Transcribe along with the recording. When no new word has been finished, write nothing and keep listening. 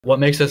What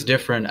makes us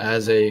different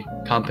as a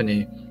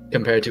company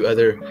compared to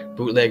other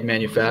bootleg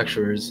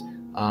manufacturers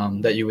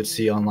that you would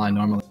see online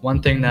normally?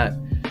 One thing that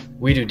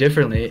we do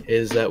differently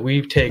is that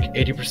we take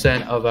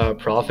 80% of our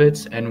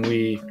profits and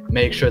we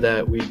make sure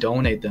that we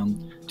donate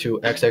them to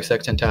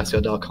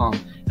XXXTENTACION.com.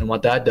 And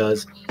what that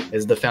does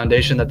is the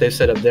foundation that they've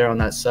set up there on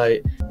that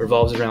site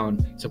revolves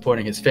around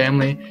supporting his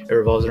family, it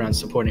revolves around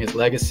supporting his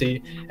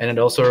legacy, and it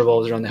also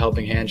revolves around the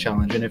Helping Hand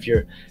Challenge. And if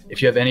you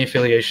have any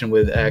affiliation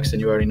with X, and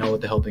you already know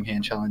what the Helping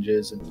Hand Challenge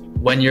is,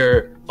 when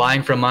you're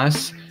buying from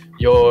us,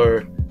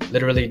 you're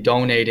literally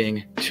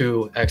donating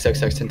to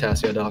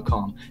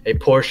XXXTENTACION.com. A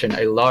portion,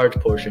 a large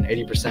portion,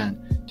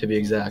 80% to be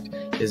exact,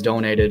 is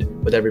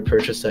donated with every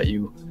purchase that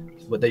you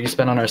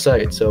spend on our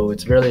site. So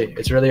it's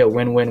really a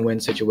win-win-win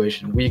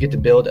situation. We get to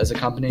build as a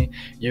company,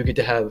 you get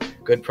to have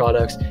good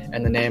products,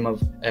 and the name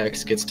of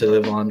X gets to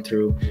live on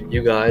through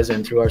you guys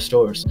and through our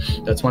stores.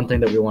 That's one thing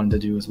that we wanted to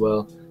do as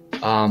well.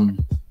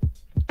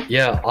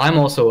 Yeah, I'm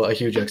also a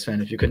huge X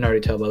fan, if you couldn't already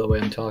tell by the way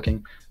I'm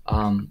talking.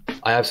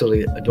 I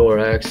absolutely adore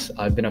X.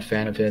 I've been a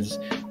fan of his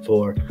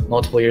for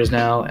multiple years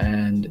now,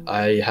 and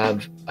I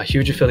have a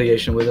huge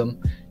affiliation with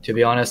him. To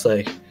be honest,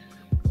 like,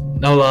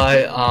 no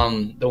lie,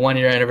 the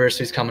 1-year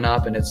anniversary is coming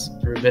up, and it's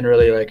been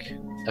really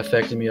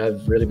affecting me.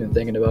 I've really been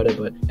thinking about it,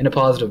 but in a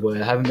positive way.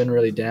 I haven't been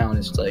really down.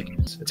 It's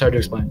hard to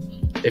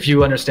explain. If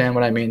you understand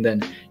what I mean,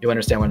 then you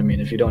understand what I mean.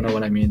 If you don't know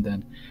what I mean,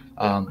 then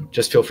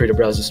just feel free to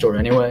browse the store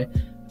anyway.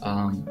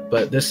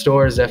 But this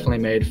store is definitely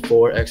made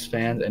for X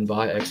fans and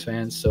by X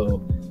fans,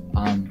 so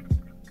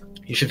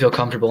you should feel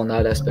comfortable in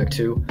that aspect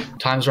too.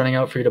 Time's running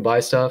out for you to buy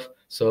stuff,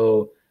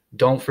 so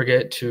don't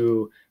forget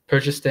to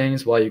purchase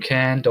things while you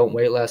can. Don't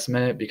wait last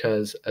minute,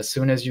 because as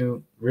soon as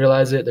you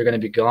realize it, they're going to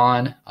be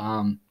gone.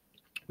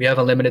 We have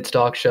a limited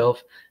stock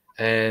shelf,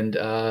 and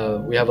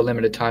we have a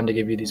limited time to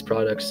give you these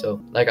products.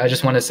 So I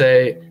just want to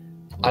say,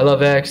 I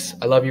love X.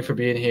 I love you for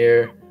being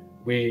here.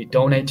 We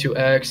donate to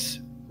X.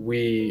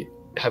 We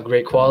have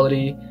great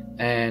quality,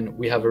 and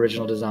we have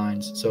original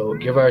designs. So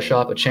give our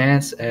shop a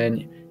chance,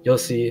 and you'll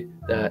see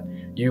that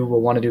you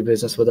will want to do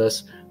business with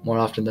us more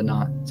often than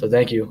not. So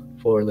thank you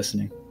for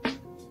listening.